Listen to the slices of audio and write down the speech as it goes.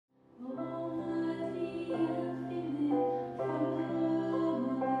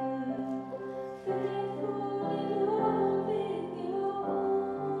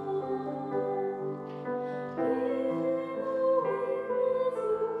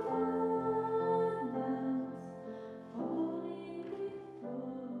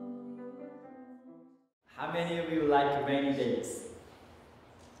How many of you like rainy days?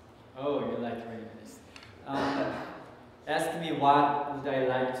 Oh, you like rainy days. Ask me what would I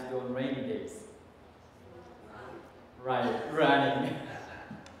like to do on rainy days? Right, running.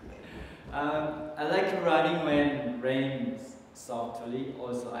 I like running when rains softly.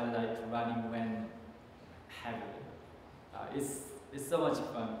 Also, I like running when heavily. It's so much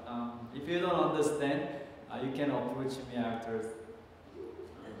fun. If you don't understand, you can approach me after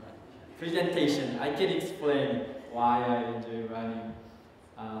presentation. I can explain why I enjoy running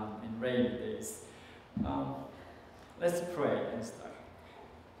in rainy days. Let's pray and start.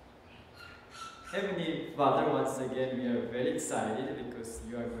 Heavenly Father, once again we are very excited because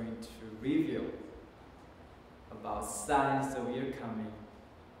you are going to reveal about signs of your coming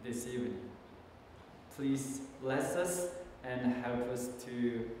this evening. Please bless us and help us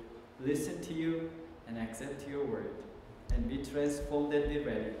to listen to you and accept your word and be transformed and be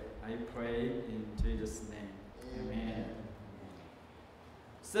ready. I pray in Jesus' name. Amen.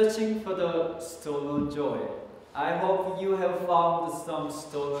 Searching for the stolen joy. I hope you have found some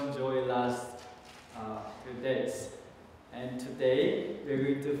stolen joy last 2 days. And today we're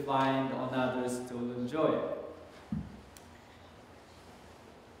going to find another stolen joy.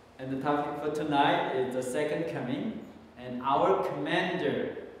 And the topic for tonight is the second coming, and our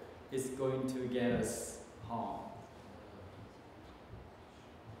commander is going to get us home.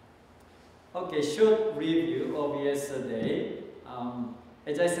 Okay, short review of yesterday.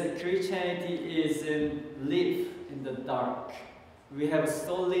 As I said, Christianity isn't live in the dark. We have a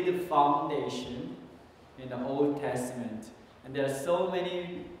solid foundation in the Old Testament, and there are so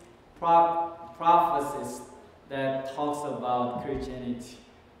many prophecies that talks about Christianity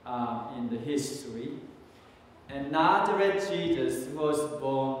in the history. And Nazareth Jesus was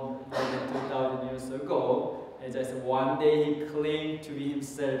born more than 2,000 years ago. As I said, one day he claimed to be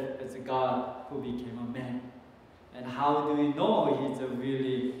himself as a God who became a man. And how do we know he's a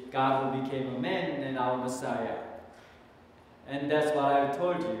really God who became a man and our Messiah? And that's what I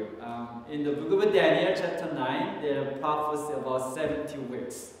told you. In the book of Daniel, chapter 9, there are prophecy about 70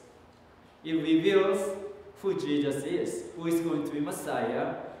 weeks. It reveals who Jesus is, who is going to be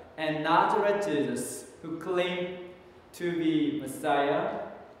Messiah, and Nazareth Jesus, who claimed to be Messiah,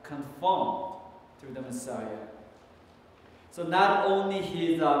 conformed to the Messiah. So not only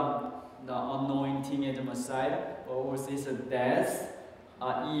his the anointing as the Messiah, but also his death,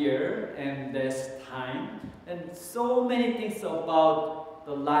 year, and death time, and so many things about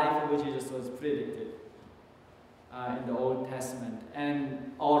the life of Jesus was predicted in the Old Testament,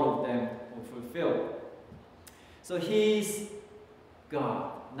 and all of them were fulfilled. So he's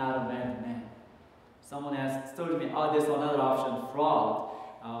God, not a man. Someone has told me, oh, there's another option, fraud.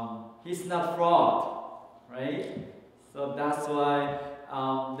 He's not fraud, right? So that's why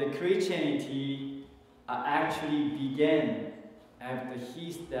the Christianity actually began after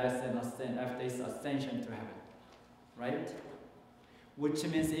his death and after his ascension to heaven, right? Which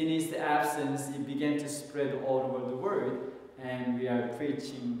means in his absence, it began to spread all over the world, and we are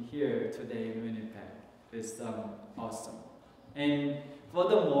preaching here today in Winnipeg. It's awesome. And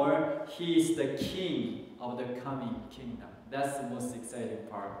furthermore, he is the king of the coming kingdom. That's the most exciting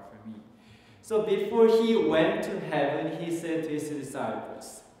part for me. So before he went to heaven, he said to his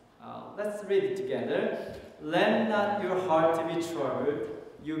disciples, let's read it together. Let not your heart be troubled.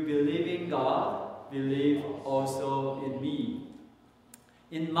 You believe in God, believe also in me.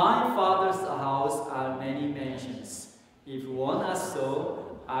 In my Father's house are many mansions. If one are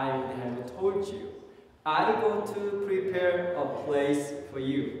so, I would have told you. I go to prepare a place for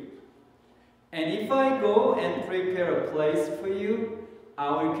you. And if I go and prepare a place for you, I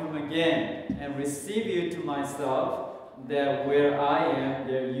will come again and receive you to myself, that where I am,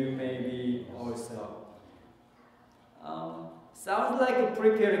 there you may be also. Sounds like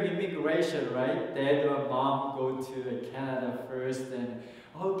preparing immigration, right? Dad or mom go to Canada first and,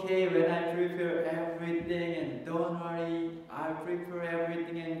 okay, when I prepare everything, and don't worry, I'll prepare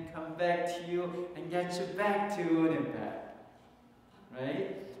everything and come back to you and get you back to Winnipeg,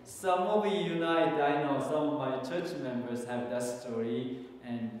 right? Some of you, I know some of my church members have that story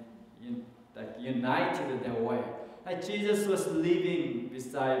and united their way. Like Jesus was leaving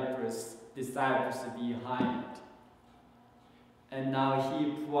disciples behind. And now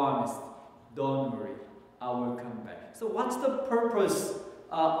he promised, don't worry, I will come back. So what's the purpose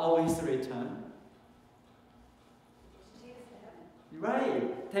of his return?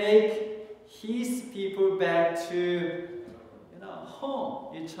 Right, take his people back to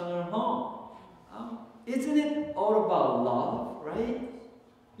home, eternal home. Isn't it all about love, right?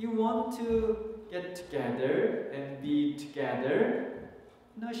 You want to get together and be together,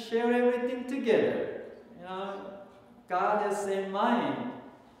 share everything together. God has same mind.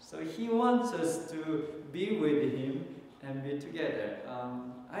 So He wants us to be with Him and be together.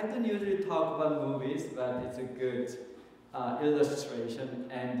 I don't usually talk about movies, but it's a good illustration.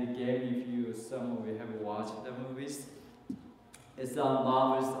 Endgame, if some of you have watched the movies, it's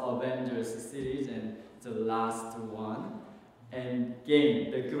Marvel's Avengers series and the last one.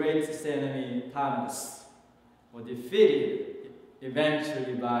 Endgame, the greatest enemy Thanos, was defeated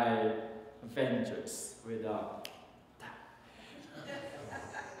eventually by Avengers without.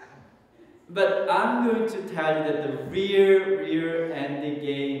 But I'm going to tell you that the real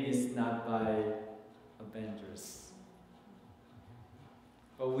Endgame is not by Avengers.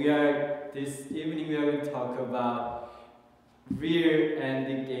 But this evening we are going to talk about real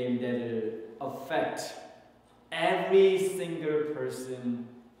Endgame that will affect every single person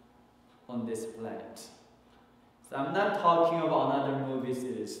on this planet. So I'm not talking about another movie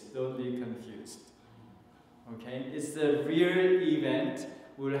series, don't be confused. Okay? It's a real event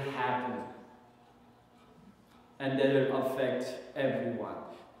will happen. And that will affect everyone.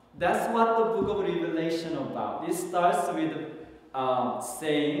 That's what the book of Revelation is about. It starts with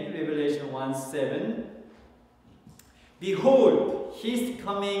saying, Revelation 1:7, "Behold, He's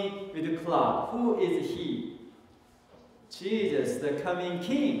coming with a cloud." Who is He? Jesus, the coming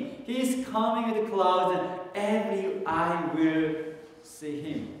King. He's coming with clouds and every eye will see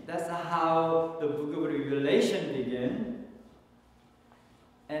Him. That's how the book of Revelation begins.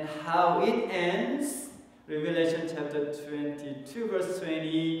 And how it ends, Revelation chapter 22 verse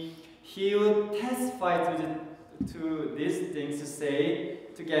 20, He will testify to these things to say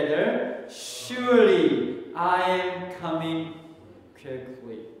together, "Surely I am coming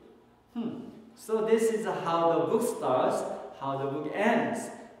quickly." So this is how the book starts, how the book ends.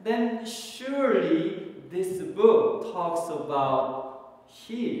 Then surely this book talks about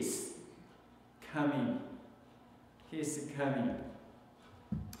His coming. His coming.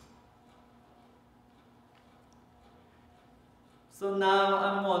 So now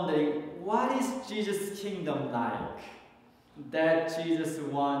I'm wondering, what is Jesus' kingdom like? That Jesus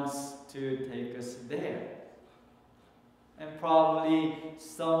wants to take us there. And probably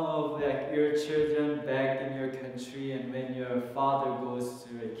some of your children back in your country, and when your father goes to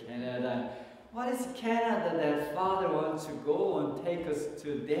Canada, what is Canada that father wants to go and take us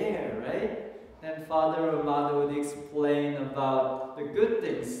to there, right? Then father or mother would explain about the good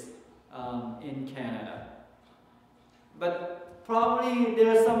things in Canada. But probably there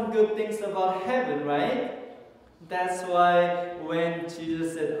are some good things about heaven, right? That's why when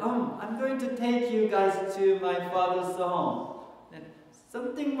Jesus said, I'm going to take you guys to my Father's home, then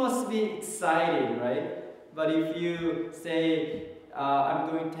something must be exciting, right? But if you say, I'm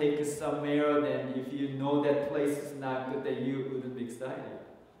going to take you somewhere, then if you know that place is not good, then you wouldn't be excited.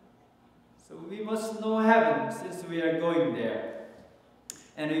 So we must know heaven since we are going there.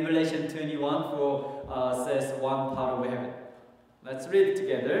 And Revelation 21 says one part of heaven. Let's read it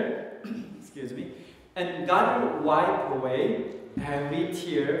together. Excuse me. "And God will wipe away every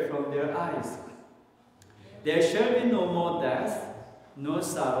tear from their eyes. There shall be no more death, no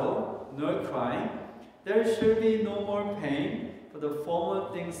sorrow, nor crying. There shall be no more pain, for the former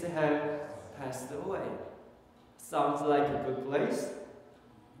things have passed away." Sounds like a good place.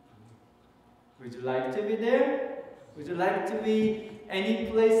 Would you like to be there? Would you like to be any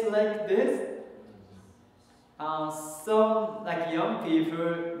place like this? Some young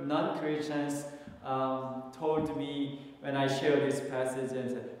people, non-Christians, told me when I shared this passage and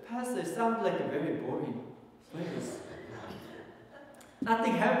said, "Pastor, it sounds like a very boring place.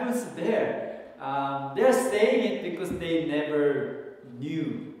 Nothing happens there." They're saying it because they never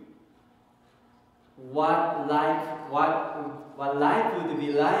knew what life would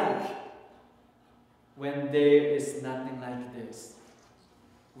be like when there is nothing like this.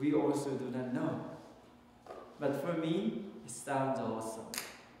 We also do not know. But for me, it sounds awesome.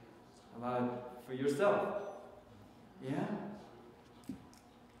 About for yourself. Yeah?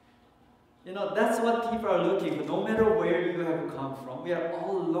 That's what people are looking for. No matter where you have come from, we are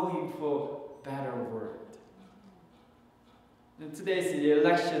all longing for a better world. And today is the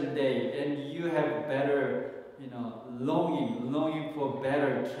election day, and you have better, longing for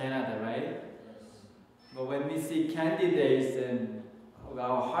better Canada, right? But when we see candidates, and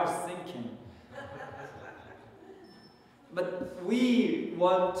our hearts sinking. But we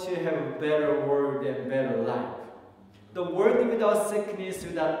want to have a better world and better life. The world without sickness,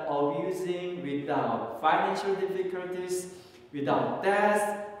 without abusing, without financial difficulties, without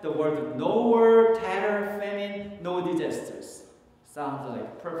death, the world with no war, terror, famine, no disasters. Sounds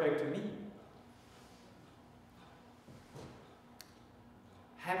like perfect to me.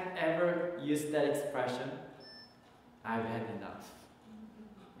 Have ever used that expression? I've had enough.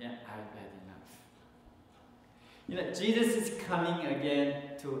 Yeah, I've had enough. Jesus is coming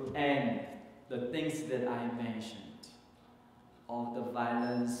again to end the things that I mentioned. All the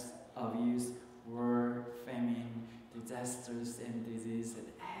violence, abuse, war, famine, disasters and disease, and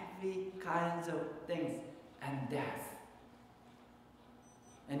every kinds of things, and death.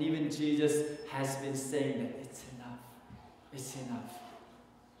 And even Jesus has been saying that it's enough. It's enough.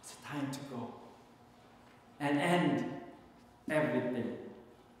 It's time to go and end everything.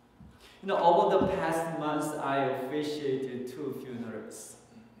 Over the past months, I officiated 2 funerals.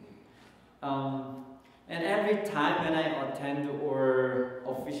 And every time when I attend or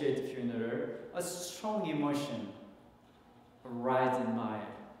officiate funeral, a strong emotion arises in my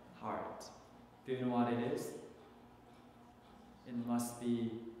heart. Do you know what it is? It must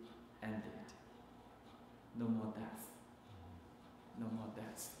be ended. No more death. No more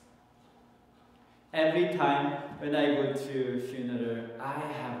death. Every time when I go to funeral, I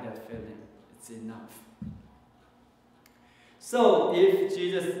have that feeling. It's enough. So if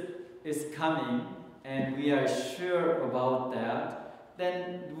Jesus is coming and we are sure about that,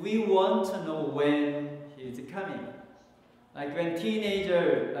 then we want to know when he is coming. Like when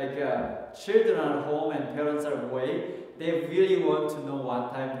teenagers, children are home and parents are away, they really want to know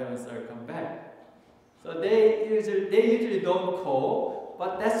what time parents are come back. So they usually don't call,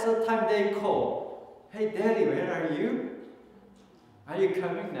 but that's the time they call. Hey, Daddy, where are you? Are you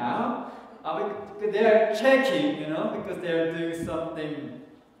coming now? They are checking, because they are doing something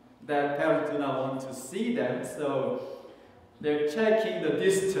that parents do not want to see them. So they're checking the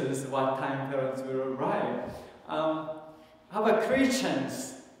distance, what time parents will arrive. How about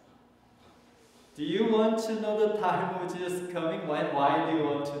Christians? Do you want to know the time of Jesus coming? Why do you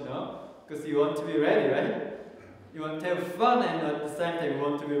want to know? Because you want to be ready, right? You want to have fun and at the same time you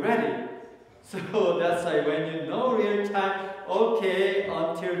want to be ready. So that's why when you know real time, okay,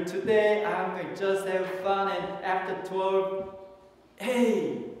 until today I'm going to just have fun, and after 12,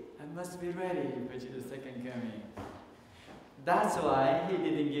 hey, I must be ready for Jesus' second coming. That's why he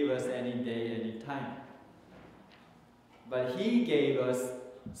didn't give us any day, any time. But he gave us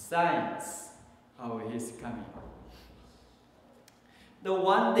signs of his coming. The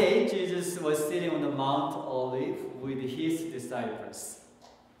one day Jesus was sitting on the Mount Olive with his disciples.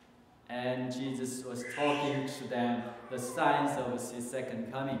 And Jesus was talking to them the signs of his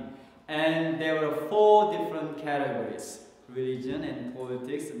second coming. And there were 4 different categories: religion and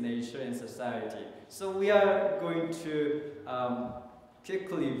politics, nature and society. So we are going to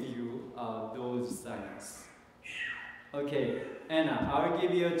quickly view those signs. Okay, Anna, I'll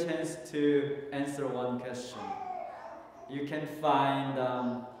give you a chance to answer one question. You can find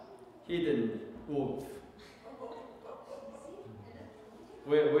hidden wolf.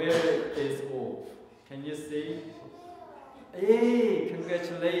 Where is wolf? Can you see? Hey,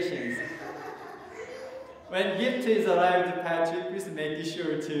 congratulations. When gift is arrived, Patrick, please make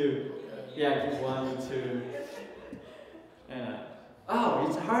sure to, give 1 or 2. Oh,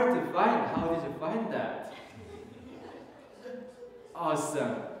 it's hard to find. How did you find that?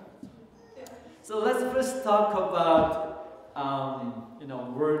 Awesome. So let's first talk about,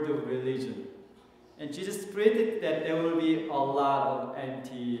 word of religion. And Jesus predicted that there will be a lot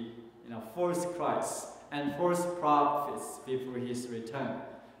of false Christs and false prophets before his return.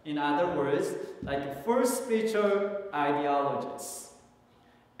 In other words, like false spiritual ideologies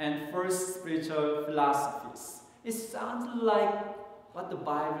and false spiritual philosophies. It sounds like what the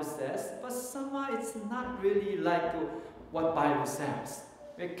Bible says, but somehow it's not really like what Bible says.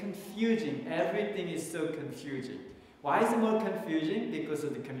 It's confusing. Everything is so confusing. Why is it more confusing? Because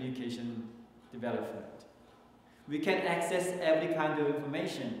of the communication development. We can access every kind of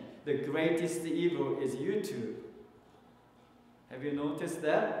information. The greatest evil is YouTube. Have you noticed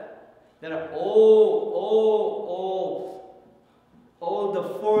that? There are all the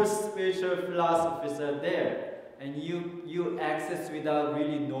false spiritual philosophies are there, and you access without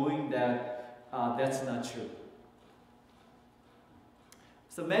really knowing that that's not true.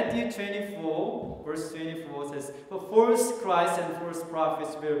 So Matthew 24, verse 24 says, "For false Christs and false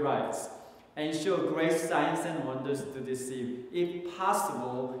prophets will rise, and show great signs and wonders to deceive, if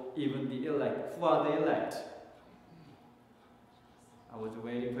possible, even the elect." Who are the elect? I was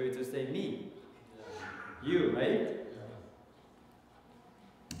waiting for you to say me. You, right?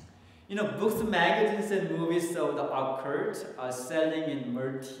 Books, magazines, and movies of the occult are selling in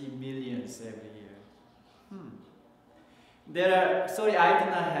multi-millions every year. I do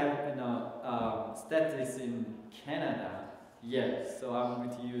not have statistics in Canada yet, so I'm going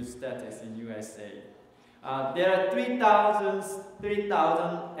to use statistics in USA. There are 3,000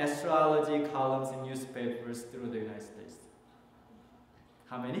 astrology columns in newspapers through the United States.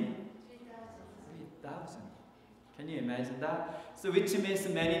 How many? 3,000. Can you imagine that? So which means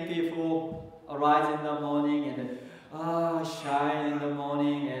many people arise in the morning and shine in the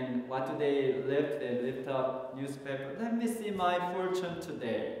morning, and what do they lift? They lift up newspaper. Let me see my fortune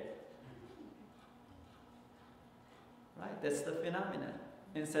today. Right? That's the phenomenon.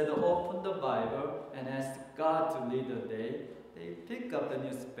 Instead of open the Bible and ask God to lead the day, they pick up the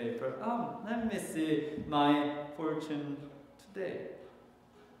newspaper. Let me see my fortune today.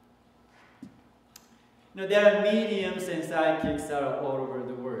 There are mediums and psychics are all over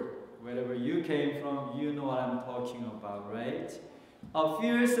the world. Wherever you came from, you know what I'm talking about, right? A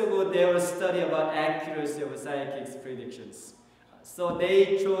few years ago, there was a study about accuracy of psychics' predictions. So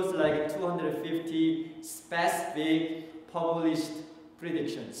they chose like 250 specific published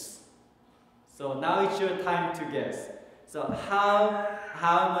predictions. So now it's your time to guess. So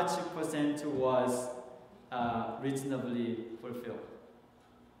how much percent was reasonably fulfilled?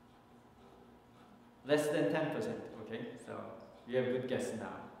 Less than 10%, okay? So you have a good guess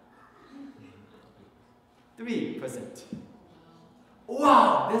now. 3%.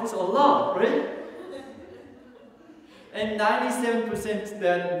 Wow, that's a lot, right? And 97%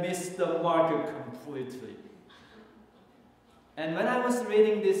 that missed the mark completely. And when I was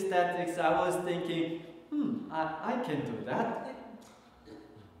reading these statistics, I was thinking, I can do that.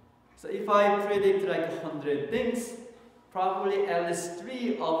 So if I predict like 100 things, probably at least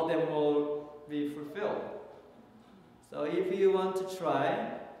 3 of them will be fulfilled. So if you want to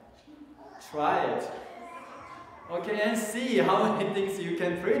try it. Okay, and see how many things you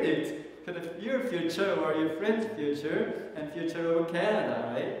can predict for your future or your friend's future and future of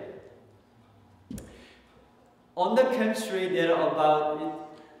Canada, right? On the country, there are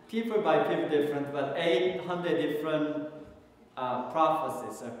about, people by people different, but 800 different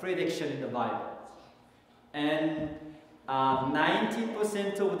prophecies, prediction in the Bible. And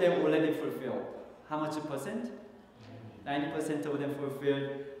 90% of them already fulfilled. How much percent? 90% of them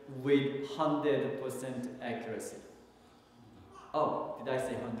fulfilled with 100% accuracy. Oh, did I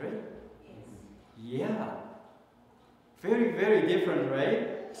say 100? Yes. Yeah. Very, very different,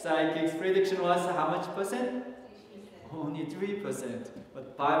 right? Psychic's prediction was how much percent? Only 3%.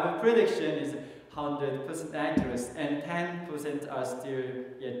 But Bible prediction is 100% accuracy, and 10% are still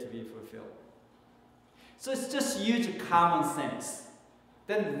yet to be fulfilled. So it's just huge common sense.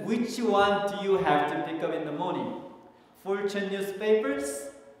 Then which one do you have to pick up in the morning? Fortune newspapers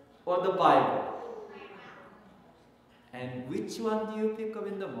or the Bible? And which one do you pick up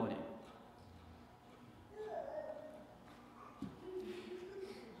in the morning?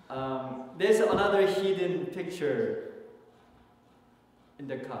 There's another hidden picture in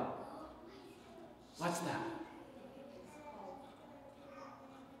the cup. What's that?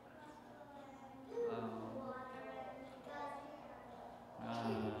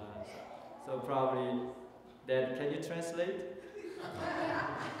 So probably that. Can you translate?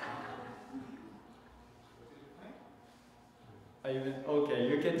 Okay?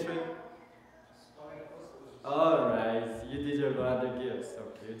 You can translate. All right, you deserve other gifts.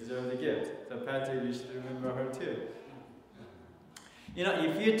 Okay, you deserve the gift. So Patrick, you should remember her too.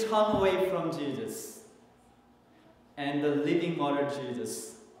 If you turn away from Jesus and the living water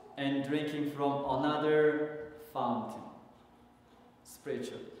Jesus and drinking from another fountain,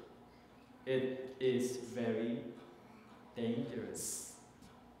 spiritual, it is very dangerous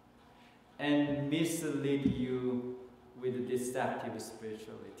and mislead you with deceptive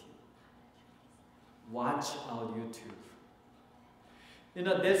spirituality. Watch out, YouTube.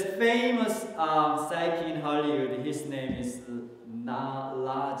 There's famous psychic in Hollywood. His name is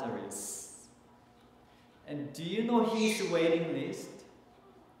Lazarus. And do you know his waiting list?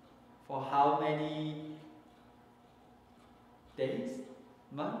 For how many days?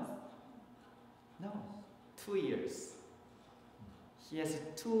 Months? No, 2 years. He has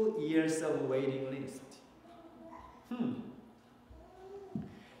 2 years of waiting list.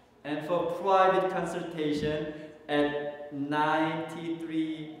 And for private consultation at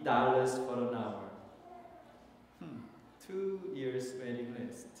 $93 for an hour. 2 years waiting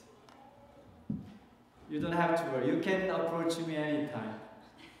list. You don't have to worry. You can approach me anytime.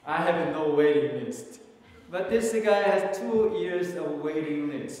 I have no waiting list. But this guy has 2 years of waiting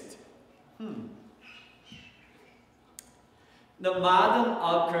list. The modern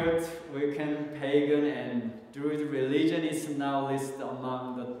occult, Wiccan, pagan, and Druid religion is now listed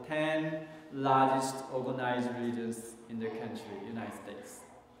among the 10 largest organized religions in the country, United States.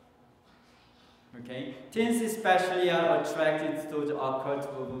 Okay? Teens especially are attracted to the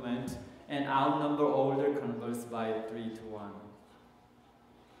occult movement and outnumber older converts by 3 to 1.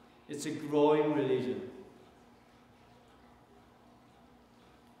 It's a growing religion.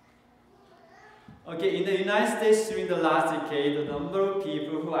 Okay, in the United States during the last decade, the number of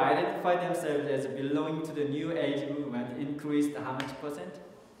people who identify themselves as belonging to the New Age movement increased how much percent?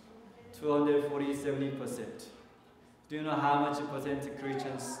 247%. Do you know how much percent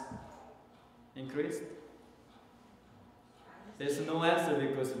Christians increased? There's no answer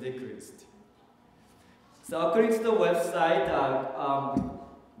because it decreased. So according to the website,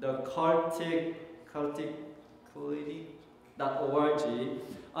 the culticlinic.org,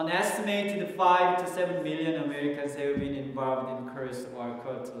 an estimated 5 to 7 million Americans have been involved in cults or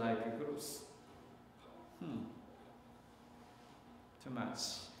cult-like groups. Too much.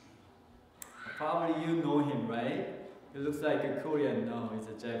 Probably you know him, right? He looks like a Korean. No, he's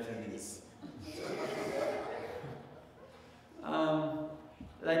a Japanese.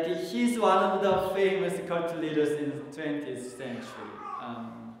 Like he's one of the famous cult leaders in the 20th century.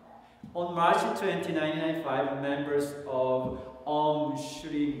 On March 20, 1995, members of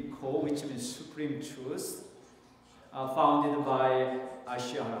Shrim Ko, which means Supreme Truth, founded by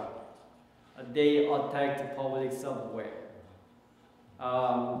Ashihara. They attacked public subway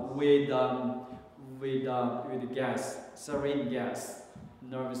with gas, sarin gas,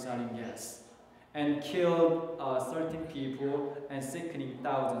 nerve-sarin gas, and killed 13 people and sickening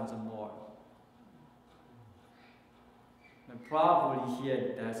thousands more. And probably he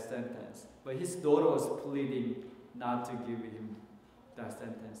had death sentence, but his daughter was pleading not to give him death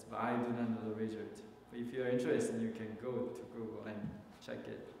sentence, but I do not know the result. But if you are interested, you can go to Google and check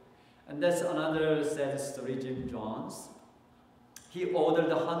it. And that's another sad story, Jim Jones. He ordered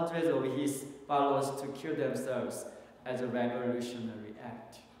hundreds of his followers to kill themselves as a revolutionary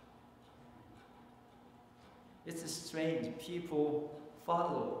act. It's strange, people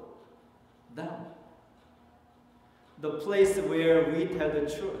follow them. The place where we tell the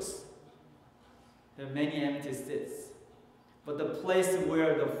truth, there are many empty seats. But the place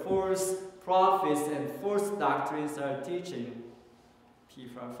where the false prophets and false doctrines are teaching,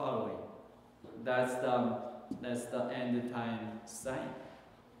 people are following. That's the end time sign.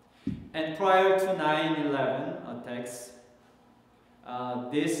 And prior to 9/11 attacks,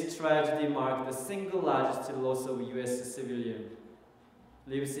 this tragedy marked the single largest loss of U.S. civilian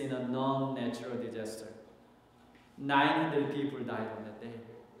lives in a non-natural disaster. 900 people died on that day.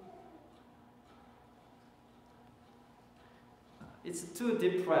 It's too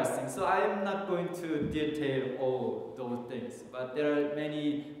depressing, so I am not going to detail all those things, but there are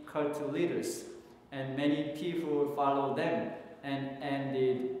many cult leaders and many people follow them and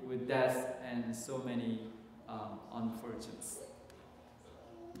ended with death and so many unfortunates.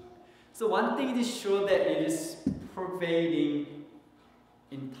 So one thing is sure that it is pervading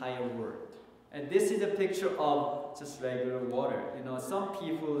entire world. And this is a picture of just regular water. You know, some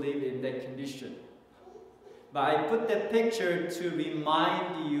people live in that condition. But I put that picture to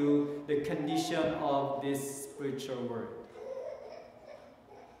remind you the condition of this spiritual world.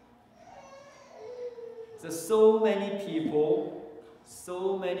 So many people,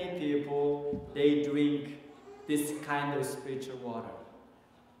 they drink this kind of spiritual water.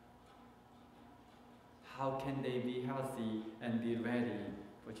 How can they be healthy and be ready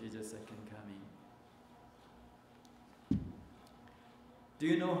for Jesus' second coming? Do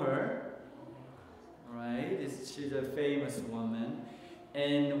you know her? Right? She's a famous woman.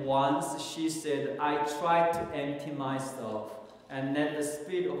 And once she said, I tried to empty myself and let the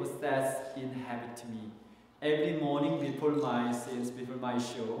spirit of death inhabit me. Every morning before my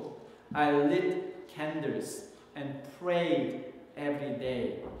show, I lit candles and prayed every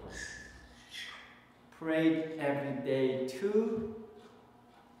day. Prayed every day to,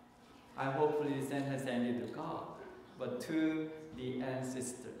 I hopefully this sentence ended to God, but to the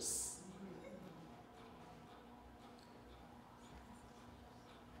ancestors.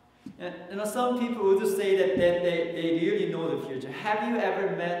 And you know, some people would say that they really know the future. Have you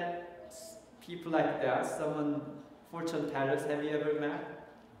ever met people like that? Someone, fortune tellers, have you ever met?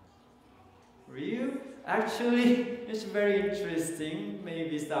 Really? Actually, it's very interesting.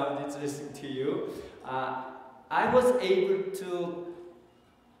 Maybe it sounds interesting to you. I was able to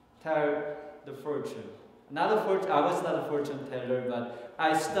tell the fortune. I was not a fortune teller, but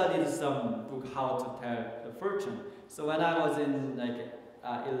I studied some book how to tell the fortune. So when I was in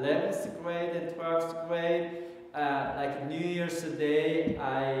 11th grade and 12th grade, like New Year's Day,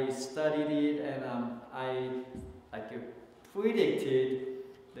 I studied it and I predicted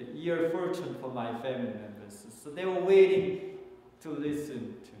the year fortune for my family members. So they were waiting to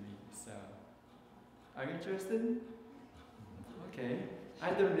listen to me. So, are you interested? Okay.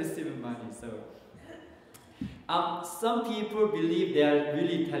 I don't receive money, so. Some people believe they are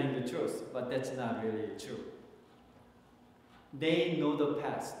really telling the truth, but that's not really true. They know the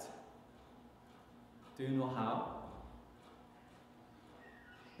past. Do you know how?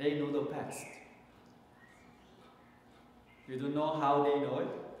 They know the past. You don't know how they know it?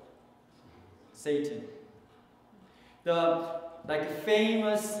 Satan. The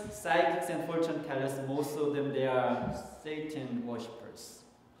famous psychics and fortune tellers, most of them, they are Satan worshippers.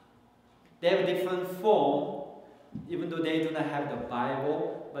 They have a different form, even though they do not have the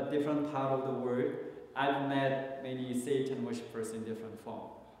Bible, but different part of the world. I've met many Satan worshippers in different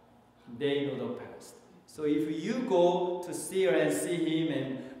form. They know the past. So if you go to see her and see him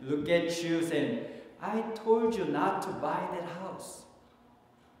and look at you saying, I told you not to buy that house.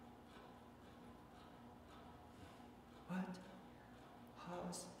 What?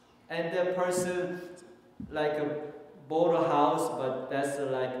 House? And the person bought a house, but that's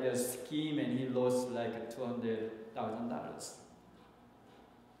the scheme, and he lost $200,000.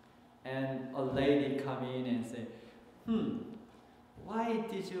 And a lady come in and say, why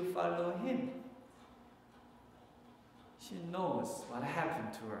did you follow him? She knows what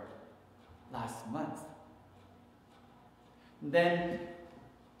happened to her last month. Then,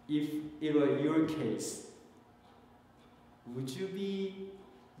 if it were your case, would you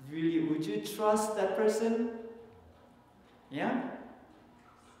trust that person? Yeah?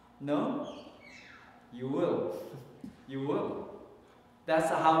 No? You will. You will. That's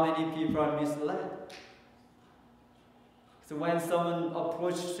how many people are misled. So when someone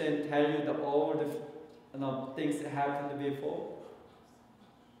approaches and tell you all the things that happened before,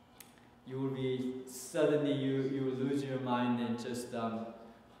 you will be suddenly you will lose your mind and just like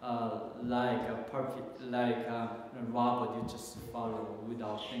a robot, you just follow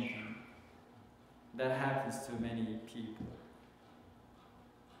without thinking. That happens to many people.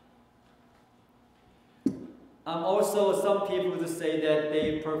 Also, some people would say that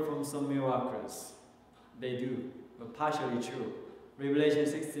they perform some miracles. They do, but partially true. Revelation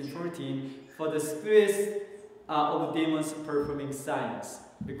 16:14, for the spirits of demons performing signs,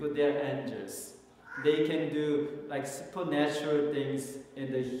 because they are angels. They can do supernatural things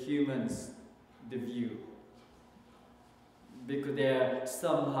in the humans' view. Because they are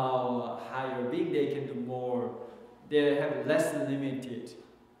somehow higher being, they can do more. They have less limited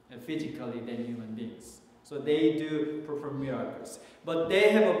physically than human beings. So they do perform miracles. But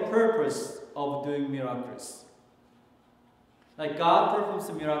they have a purpose of doing miracles. God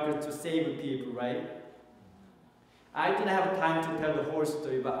performs miracles to save people, right? I don't have time to tell the whole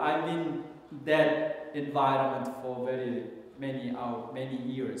story, but I've been in that environment for very many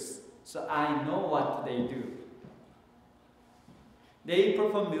years. So I know what they do. They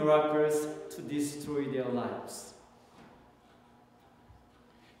perform miracles to destroy their lives.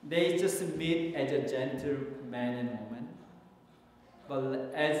 They just meet as a gentle man and woman.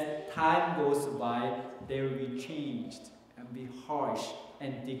 But as time goes by, they will be changed and be harsh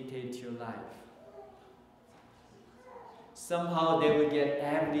and dictate your life. Somehow they will get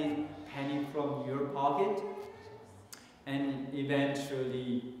every penny from your pocket and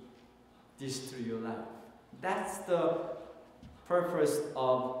eventually destroy your life. That's the purpose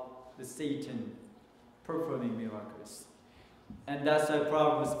of the Satan performing miracles. And that's why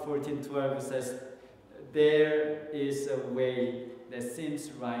Proverbs 14:12 says, there is a way that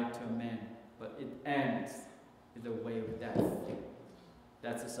seems right to a man, but it ends in the way of death.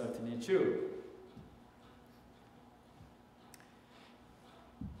 That's certainly true.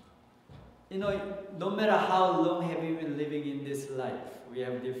 No matter how long have you been living in this life, we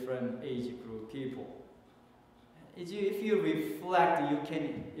have different age group people. If you reflect,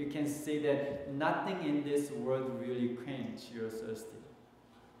 you can see that nothing in this world really quench your thirsty,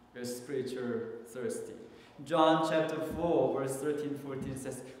 your spiritual thirsty. John chapter 4, verse 13-14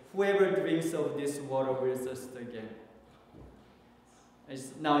 says, whoever drinks of this water will thirst again.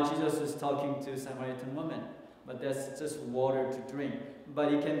 Now Jesus is talking to a Samaritan woman, but that's just water to drink.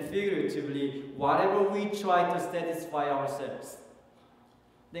 But it can figuratively, whatever we try to satisfy ourselves,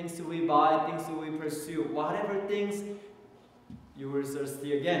 things we buy, things we pursue, whatever things, you will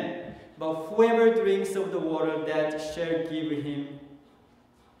thirsty again. But whoever drinks of the water that shall give him,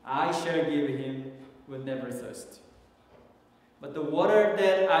 I shall give him, will never thirst. But the water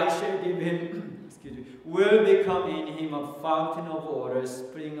that I shall give him, will become in him a fountain of water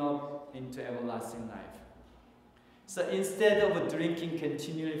springing up into everlasting life. So instead of drinking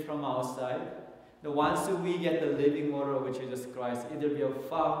continually from outside, once we get the living water of Jesus Christ, it will be a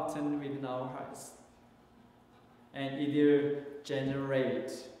fountain within our hearts. And it will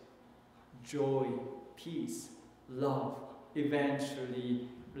generate joy, peace, love, eventually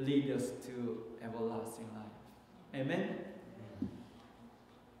lead us to everlasting life. Amen?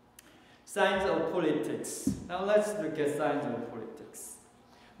 Signs of politics. Now let's look at signs of politics.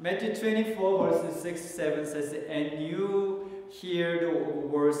 Matthew 24 verses 6 7 says, "And you hear the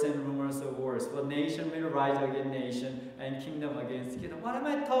wars and rumors of wars, for nation will rise against nation and kingdom against kingdom." What am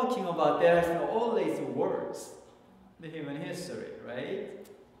I talking about? There has been always wars in the human history, right?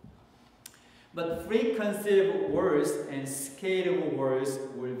 But frequency of wars and scale of wars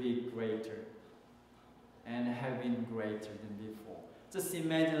will be greater and have been greater than before. Just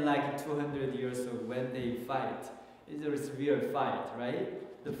imagine like 200 years ago when they fight. It's a real fight, right?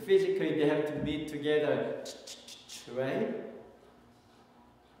 Physically they have to meet together, right?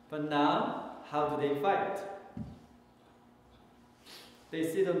 But now, how do they fight? They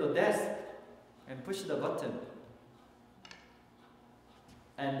sit on the desk and push the button.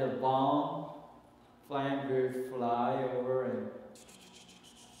 And the bomb flying will fly over and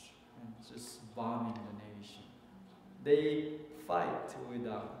just bombing the nation. They fight with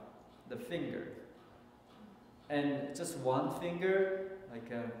the finger. And just one finger, like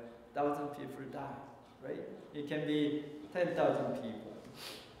 1,000 people die, right? It can be 10,000 people.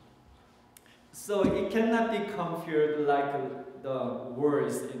 So it cannot be compared like the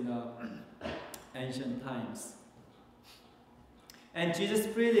wars in ancient times. And Jesus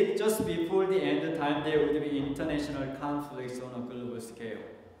predicted just before the end of time there would be international conflicts on a global scale.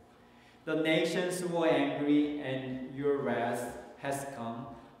 The nations who were angry and your wrath has come,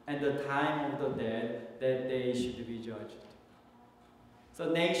 and the time of the dead that they should be judged.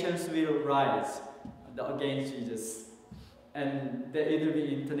 So nations will rise against Jesus, and there will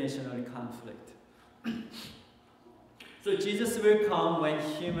be international conflict. So Jesus will come when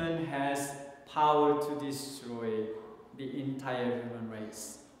human has power to destroy the entire human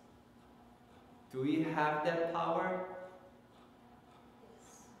race. Do we have that power?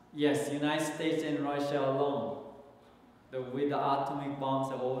 Yes, United States and Russia alone. With the atomic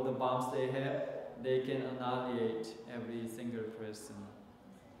bombs and all the bombs they have, they can annihilate every single person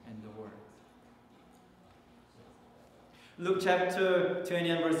in the world. Luke chapter 20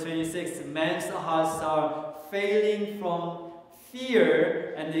 and verse 26, "Men's hearts are failing from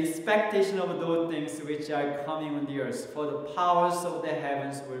fear and the expectation of those things which are coming on the earth, for the powers of the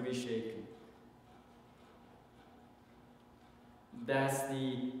heavens will be shaken." That's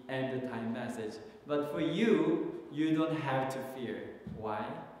the end of time message. But for you, you don't have to fear. Why?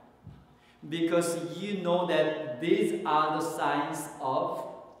 Because you know that these are the signs of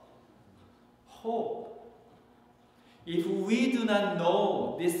hope. If we do not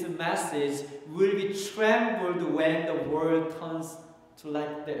know this message, we'll be trembled when the world turns to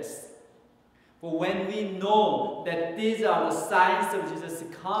like this. But when we know that these are the signs of Jesus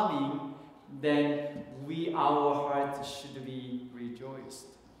coming, then our hearts should be rejoiced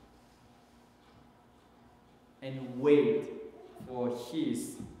and wait for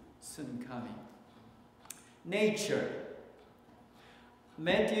His soon coming. Nature.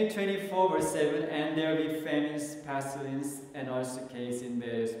 Matthew 24 verse 7, "And there will be famines, pestilence, and earthquakes in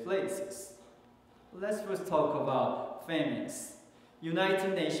various places." Let's first talk about famines.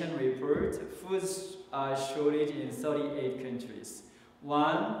 United Nations report food shortage in 38 countries.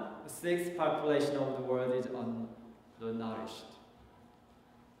 1/6 population of the world is undernourished.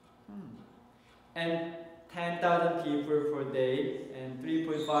 And 10,000 people per day and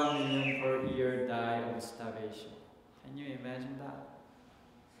 3.5 million per year die of starvation. Can you imagine that?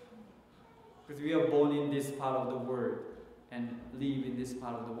 Because we are born in this part of the world and live in this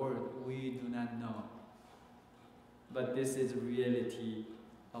part of the world, we do not know. But this is reality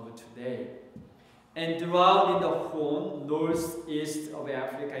of today. And throughout in the whole northeast of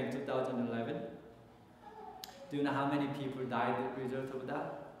Africa in 2011, do you know how many people died as a result of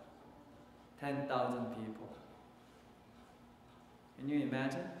that? 10,000 people. Can you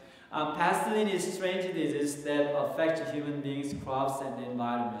imagine? Pestilence is strange disease that affects human beings, crops, and the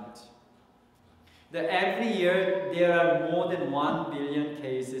environment. Every year there are more than 1 billion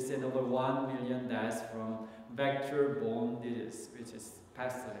cases and over 1 million deaths from vector-borne disease, which is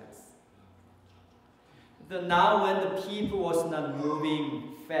pestilence. Now when the people was not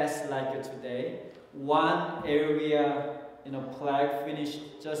moving fast like today, one area plague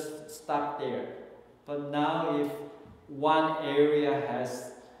finished, just stop there. But now if one area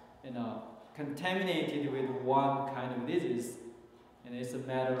has contaminated with one kind of disease, and it's a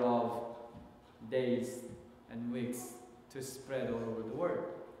matter of days and weeks to spread all over the world.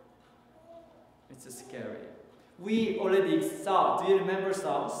 It's scary. We already saw. Do you remember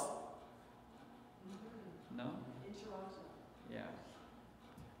SARS? No? Yeah.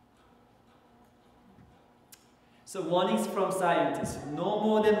 So warnings from scientists, no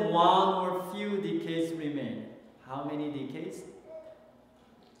more than one or few decades remain. How many decades?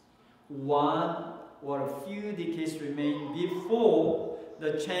 One or a few decades remain before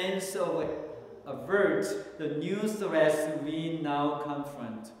the chance of avert the new threats we now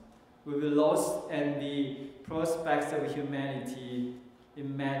confront will be lost and the prospects of humanity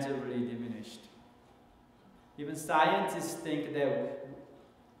immeasurably diminished. Even scientists think that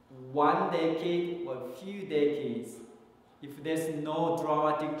one decade or a few decades, if there's no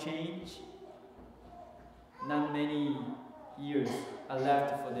dramatic change, not many years are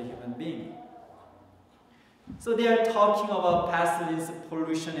left for the human being. So they are talking about pestilence,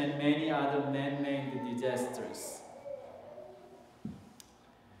 pollution, and many other man-made disasters.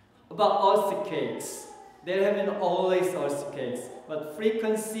 About earthquakes, there have been always earthquakes, but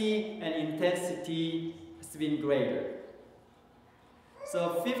frequency and intensity has been greater.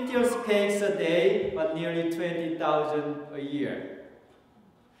 So 50 earthquakes a day, but nearly 20,000 a year.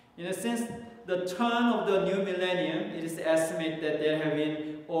 In a sense, the turn of the new millennium, it is estimated that there have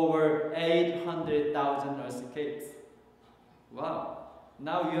been over 800,000 earthquakes. Wow.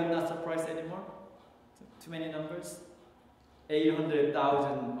 Now you are not surprised anymore? Too many numbers?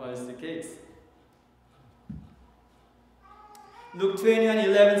 800,000 earthquakes. Luke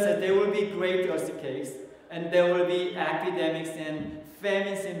 21:11 says there will be great earthquakes, and there will be epidemics and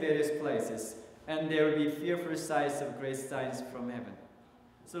famines in various places, and there will be fearful sights of great signs from heaven.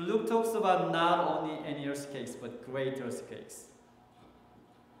 So Luke talks about not only any earthquakes, but great earthquakes.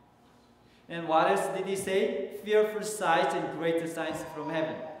 And what else did he say? Fearful sights and great signs from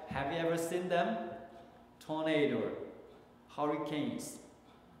heaven. Have you ever seen them? Tornado, hurricanes.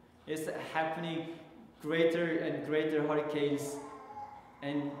 It's happening, greater and greater hurricanes,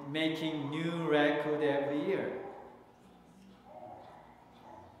 and making new record every year.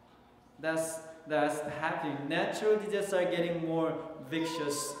 That's happening. Natural disasters are getting more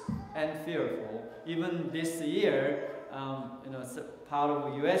vicious and fearful. Even this year, part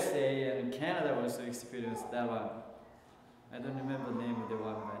of USA and Canada also experienced that one. I don't remember the name of the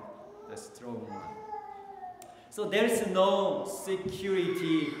one, but the strong one. So there is no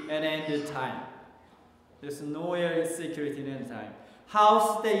security at any time. There's nowhere security at any time.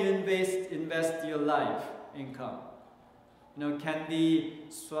 How should you invest your life income? Can be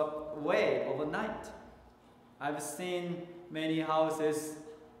swept away overnight. I've seen many houses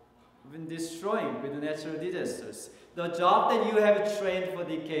been destroyed with natural disasters. The job that you have trained for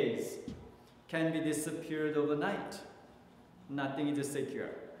decades can be disappeared overnight. Nothing is secure.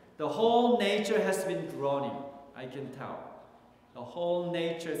 The whole nature has been groaning, I can tell. The whole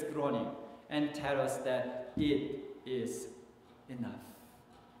nature is groaning and tell us that it is enough.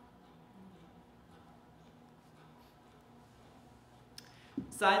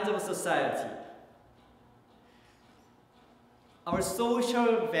 Signs of society. Our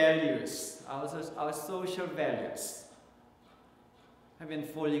social values have been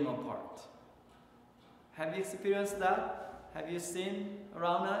falling apart. Have you experienced that? Have you seen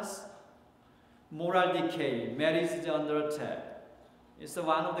around us? Moral decay, marriage is under attack. It's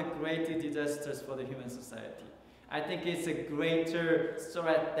one of the great disasters for the human society. I think it's a greater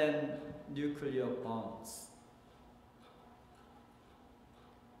threat than nuclear bombs.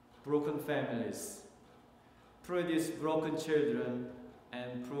 Broken families produce broken children,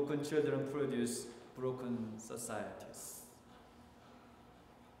 and broken children produce broken societies.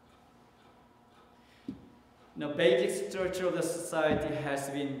 The basic structure of the society has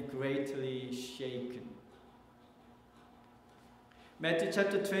been greatly shaken. Matthew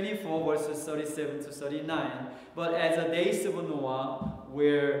chapter 24, verses 37 to 39. But as the days of Noah,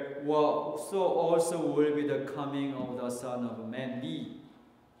 so also will be the coming of the Son of Man be.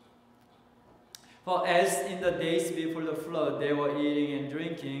 For as in the days before the flood, they were eating and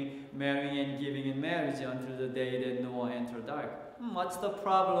drinking, marrying and giving in marriage until the day that Noah entered the ark. What's the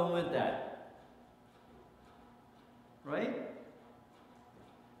problem with that? Right?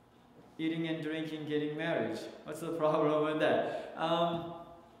 Eating and drinking, getting married. What's the problem with that?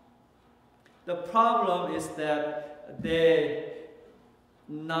 The problem is that they're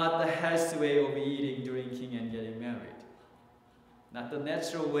not the healthy way of eating, drinking, and getting married. Not the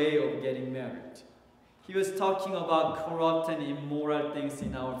natural way of getting married. He was talking about corrupt and immoral things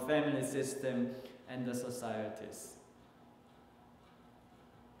in our family system and the societies.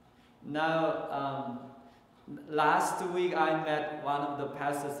 Now, last week I met one of the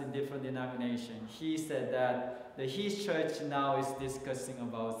pastors in different denominations. He said that his church now is discussing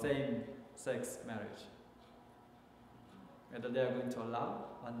about same-sex marriage. Whether they are going to allow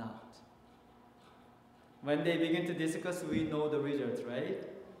or not. When they begin to discuss, we know the result, right?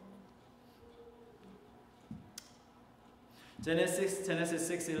 Genesis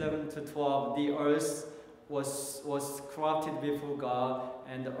 6:11 to 12, the earth was corrupted before God,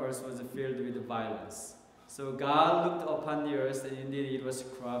 and the earth was filled with violence. So God looked upon the earth, and indeed it was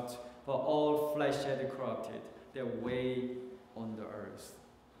corrupt, for all flesh had corrupted their way on the earth.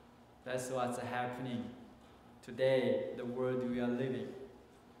 That's what's happening today, the world we are living.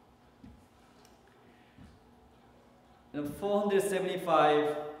 And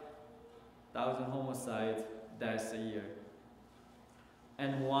 475,000 homicide deaths a year.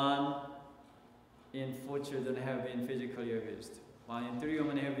 And 1 in 4 children have been physically abused. 1 in 3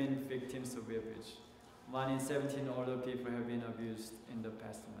 women have been victims of abuse. 1 in 17 older people have been abused in the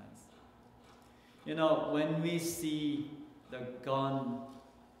past months. You know, when we see the gun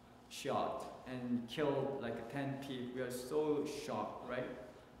shot and killed like 10 people, we are so shocked, right?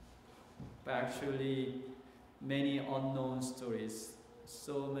 But actually, many unknown stories,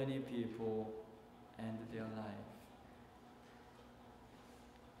 so many people end their life.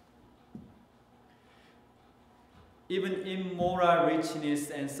 Even immoral richness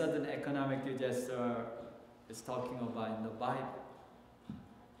and sudden economic disaster is talking about in the Bible.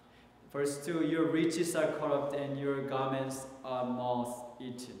 Verse 2, your riches are corrupt and your garments are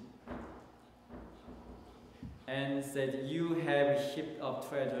moth-eaten. And said, you have heaped up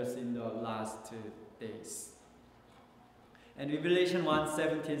treasures in the last days. And Revelation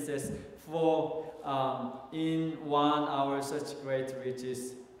 1:17 says, for in 1 hour such great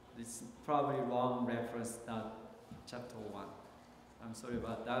riches, it's probably wrong reference, not chapter 1. I'm sorry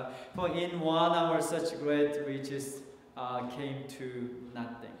about that. For in 1 hour such great riches came to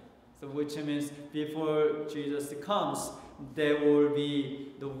nothing. So which means before Jesus comes, there will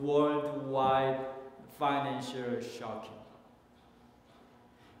be the worldwide financial shocking.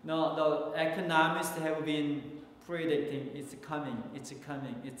 Now the economists have been predicting it's coming.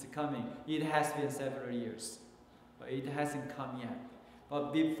 It has been several years, but it hasn't come yet.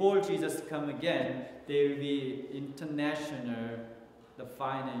 But before Jesus come again, there will be international, the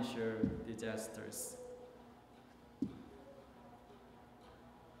financial disasters.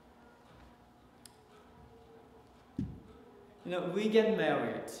 You know, we get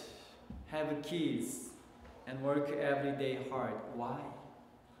married, have kids, and work every day hard. Why?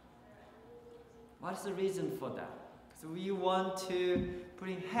 What's the reason for that? Because we want to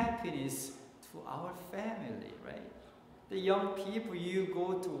bring happiness to our family, right? The young people, you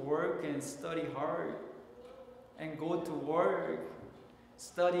go to work and study hard, and go to work,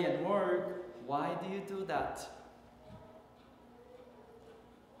 study and work. Why do you do that?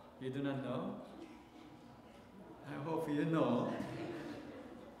 You do not know? I hope you know.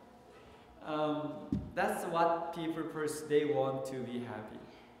 That's what people first, they want to be happy.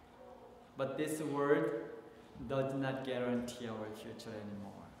 But this world does not guarantee our future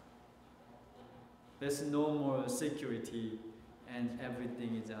anymore. There's no more security and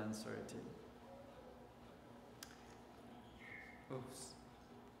everything is uncertain. Oops.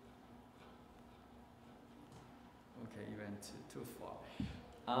 Okay, you went too far.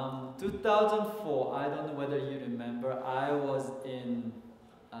 2004, I don't know whether you remember, I was in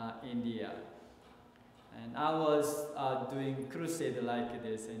India. And I was doing crusade like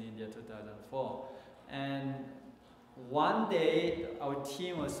this in India 2004. And one day, our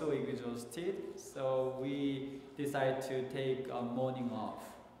team was so exhausted, so we decided to take a morning off.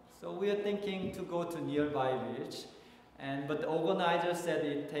 So we are thinking to go to nearby beach, but the organizer said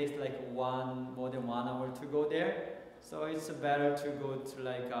it takes like more than 1 hour to go there. So it's better to go to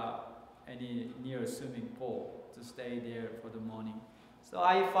like any near swimming pool to stay there for the morning. So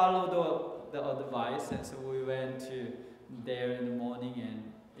I followed the advice, and so we went to there in the morning,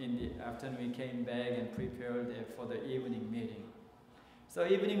 and in the afternoon we came back and prepared for the evening meeting. So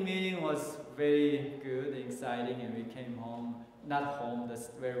evening meeting was very good, exciting, and we came home, not home, that's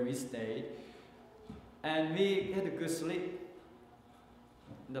where we stayed. And we had a good sleep.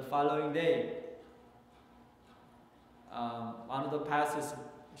 The following day, one of the pastors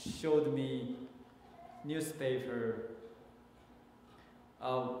showed me newspaper.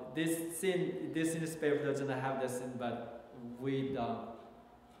 This newspaper doesn't have the scene, but with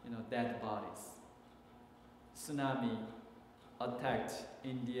dead bodies. Tsunami attacked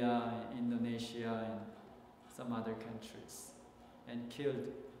India, Indonesia, and some other countries, and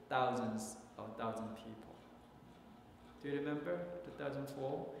killed thousands people. Do you remember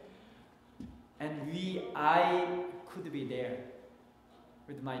 2004? And I could be there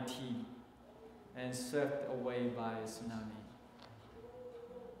with my team and swept away by a tsunami.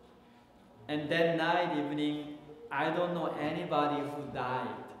 And that night evening, I don't know anybody who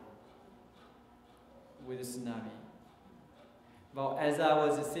died with a tsunami. But as I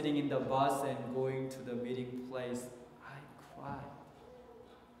was sitting in the bus and going to the meeting place, I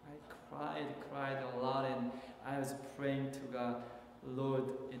cried a lot, and I was praying to God, Lord,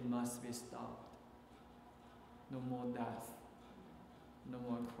 it must be stopped. No more death. No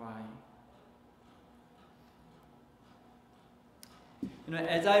more crying. You know,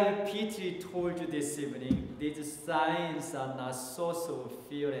 as I repeatedly told you this evening, these signs are not source of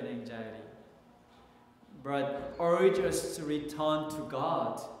fear and anxiety, but urge us to return to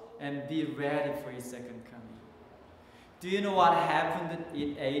God and be ready for His second coming. Do you know what happened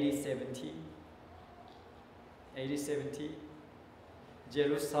in AD 70? AD 70?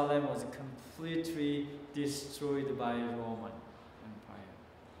 Jerusalem was completely destroyed by Roman Empire.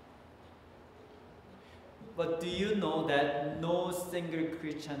 But do you know that no single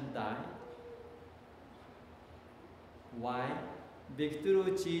Christian died? Why? Because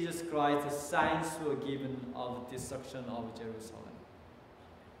through Jesus Christ, signs were given of destruction of Jerusalem.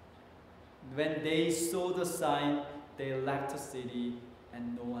 When they saw the sign, they left the city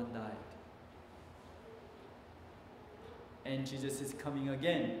and no one died. And Jesus is coming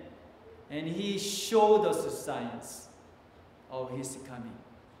again. And He showed us the signs of His coming.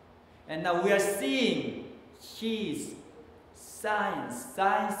 And now we are seeing His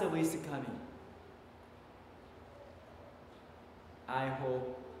signs of His coming. I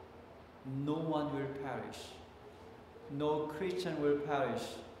hope no one will perish. No Christian will perish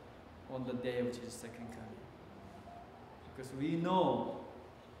on the day of Jesus' second coming. Because we know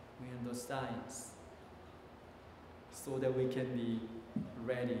the signs, so that we can be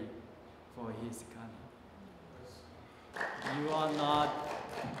ready for His coming. You are not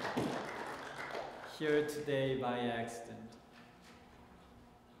here today by accident.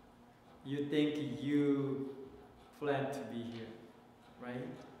 You think you plan to be here, right?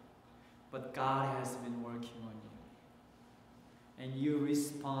 But God has been working on you. And you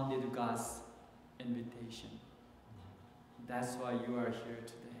responded to God's invitation. That's why you are here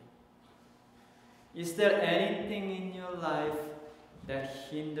today. Is there anything in your life that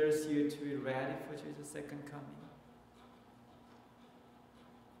hinders you to be ready for Jesus' second coming?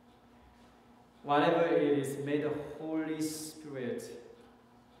 Whatever it is, may the Holy Spirit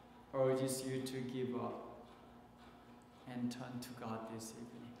urges you to give up and turn to God this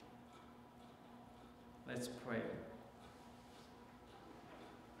evening. Let's pray.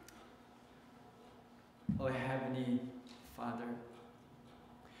 Oh Heavenly Father,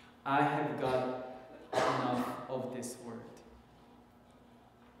 I have got enough of this world,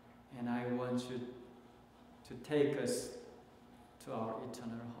 and I want you to take us to our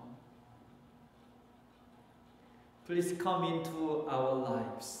eternal home. Please come into our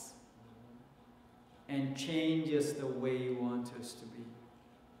lives and change us the way you want us to be,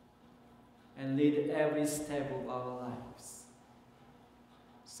 and lead every step of our lives,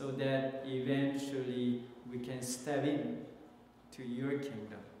 so that eventually we can step in to your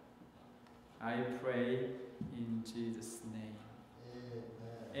kingdom. I pray in Jesus' name.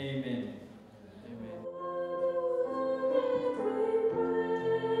 Amen. Amen. Amen.